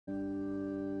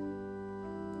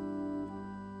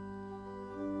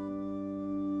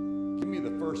me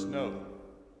the first note.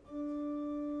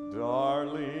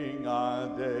 Darling,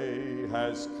 a day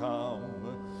has come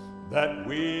that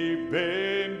we've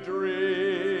been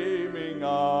dreaming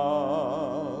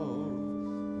of,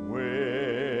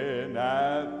 when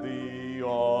at the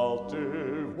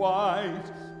altar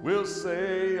white we'll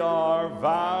say our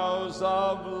vows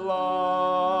of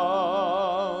love.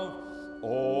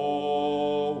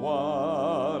 Oh,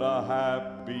 what a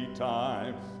happy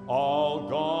time, all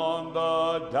gone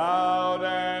the doubt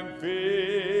and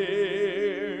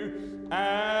fear,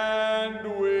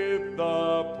 and with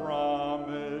the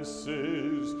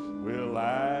promises we'll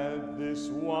add this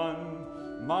one,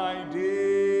 my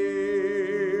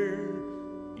dear,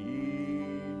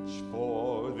 each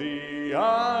for the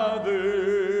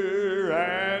other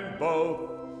and both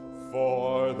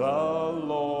for the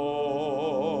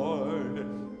Lord.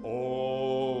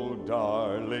 Oh,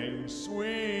 darling,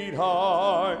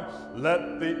 sweetheart,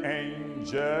 let the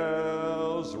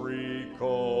angels record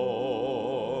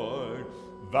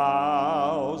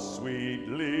vows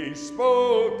sweetly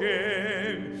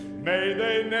spoken, may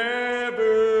they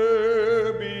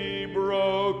never be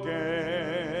broken,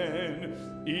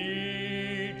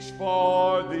 each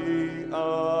for the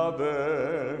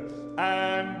other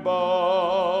and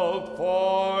both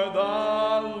for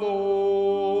the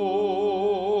Lord.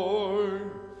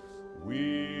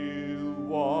 We'll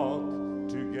walk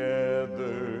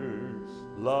together,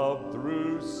 love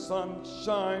through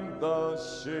sunshine, the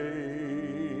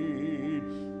shade.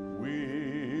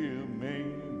 We'll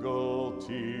mingle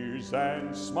tears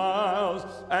and smiles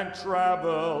and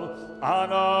travel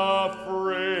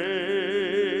unafraid.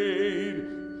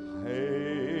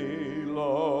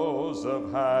 Halos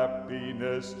of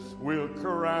happiness will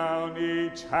crown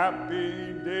each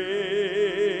happy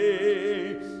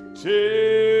day,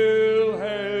 till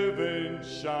heaven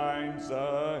shines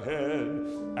ahead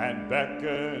and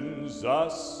beckons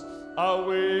us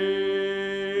away,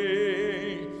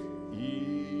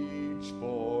 each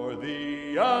for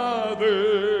the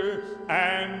other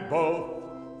and both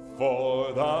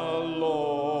for the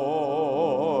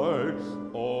Lord.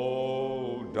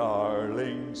 Oh,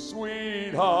 darling,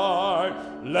 sweetheart,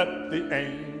 let the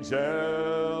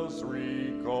angels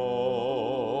record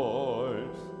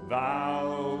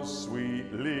vows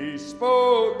sweetly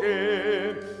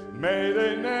spoken, may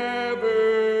they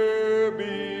never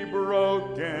be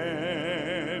broken,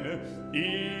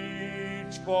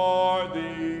 each for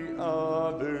the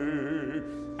other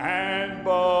and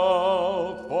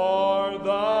both for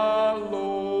the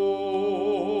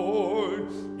Lord,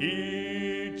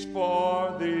 each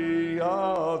for the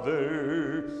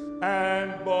other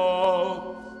and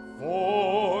both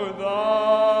for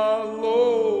the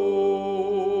Lord.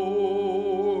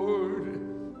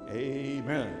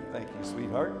 Amen. Thank you,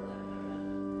 sweetheart.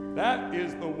 That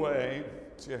is the way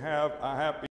to have a happy